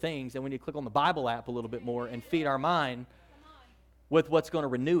these other things, and we need to click on the Bible app a little bit more and feed our mind with what's going to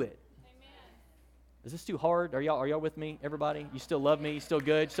renew it. Is this too hard? Are y'all with me, everybody? You still love me? You still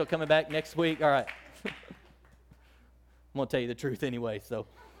good? You still coming back next week? All right. I'm going to tell you the truth anyway, so.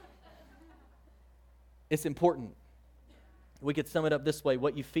 It's important. We could sum it up this way.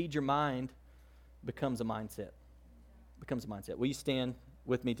 What you feed your mind becomes a mindset. Becomes a mindset. Will you stand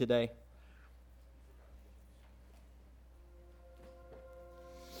with me today?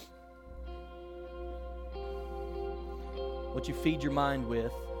 What you feed your mind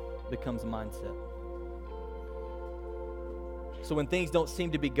with becomes a mindset. So when things don't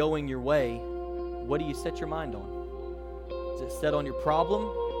seem to be going your way, what do you set your mind on? Is it set on your problem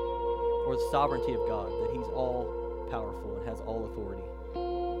or the sovereignty of God, that He's all powerful and has all authority?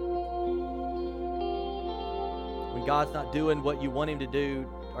 When God's not doing what you want Him to do,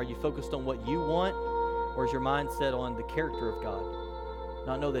 are you focused on what you want, or is your mind set on the character of God?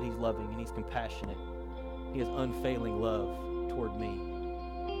 Now, I know that He's loving and He's compassionate. He has unfailing love toward me.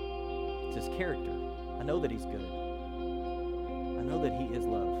 It's His character. I know that He's good. I know that He is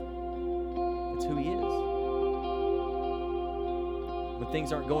love. It's who He is. When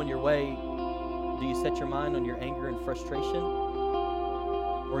things aren't going your way, do you set your mind on your anger and frustration?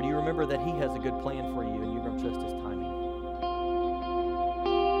 Or do you remember that He has a good plan for you and you're going to trust His timing?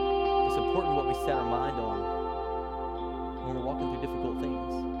 important what we set our mind on when we're walking through difficult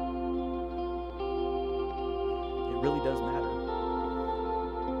things. It really does matter.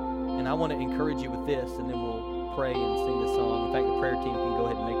 And I want to encourage you with this, and then we'll pray and sing this song. In fact, the prayer team can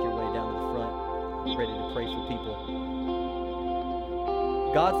go ahead and make your way down to the front, ready to pray for people.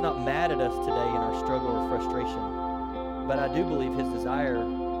 God's not mad at us today in our struggle or frustration, but I do believe his desire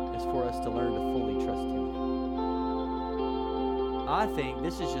is for us to learn to fully trust him. I think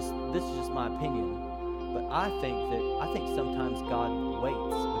this is just my opinion, but I think sometimes God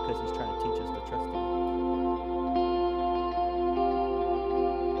waits because he's trying to teach us to trust him.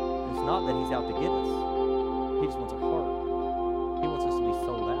 It's not that he's out to get us. He just wants our heart. He wants us to be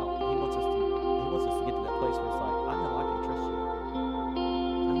sold out. He wants us to get to that place where it's like, I know I can trust you.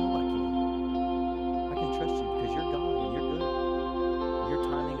 I know I can. I can trust you because you're God and you're good. Your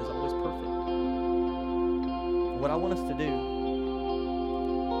timing is always perfect. What I want us to do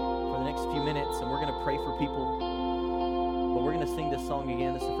for the next few minutes, and we're going to pray for people, but we're going to sing this song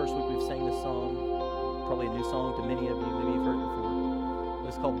again. This is the first week we've sang this song. Probably a new song to many of you. Maybe you've heard it before. But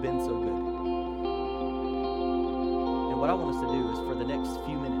it's called Been So Good. And what I want us to do is for the next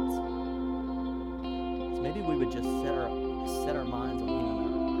few minutes, is maybe we would just set our minds on him,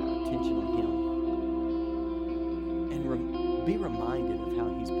 our attention on him, and be reminded of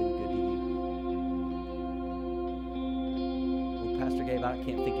how he's been good to you. Well, Pastor Gabe, I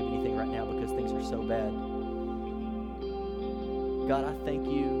can't think of anything right now because things are so bad. God, I thank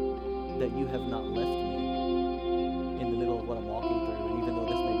you that you have not left me in the middle of what I'm walking through, and even though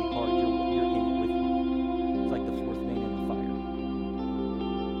this may be hard, you're in it with me. It's like the fourth man in the fire.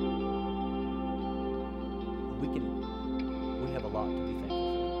 We have a lot to be thankful for.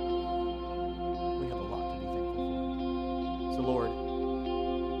 We have a lot to be thankful for. So Lord,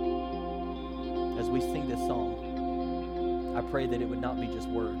 as we sing this song, I pray that it would not be just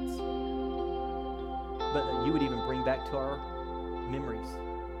words, but that you would even bring back to our memories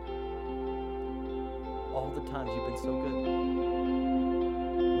all the times you've been so good.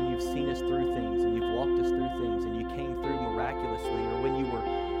 When you've seen us through things and you've walked us through things and you came through miraculously, or when you were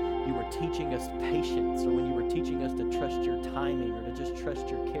teaching us patience, or when you were teaching us to trust your timing or to just trust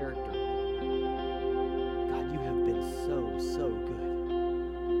your character. God, you have been so good.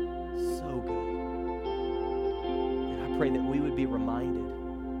 So good. And I pray that we would be reminded.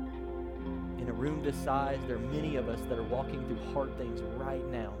 In a room this size, there are many of us that are walking through hard things right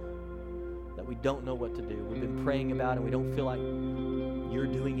now that we don't know what to do. We've been praying about it, and we don't feel like you're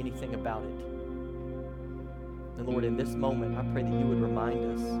doing anything about it. And Lord, in this moment, I pray that you would remind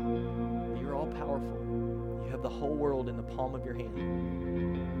us that you're all powerful. You have the whole world in the palm of your hand.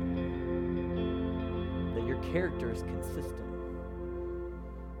 That your character is consistent.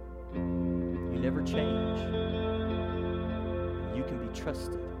 You never change. You can be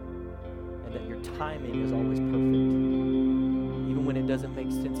trusted. And that your timing is always perfect. Even when it doesn't make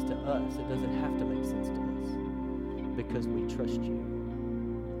sense to us, it doesn't have to make sense to us. Because we trust you.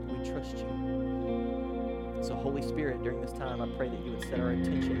 We trust you. So Holy Spirit, during this time, I pray that you would set our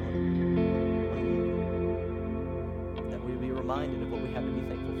attention on you. That we would be reminded of what we have to be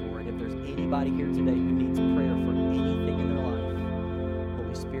thankful for. And if there's anybody here today who needs prayer for anything in their life,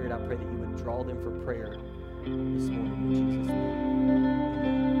 Holy Spirit, I pray that you would draw them for prayer this morning in Jesus' name.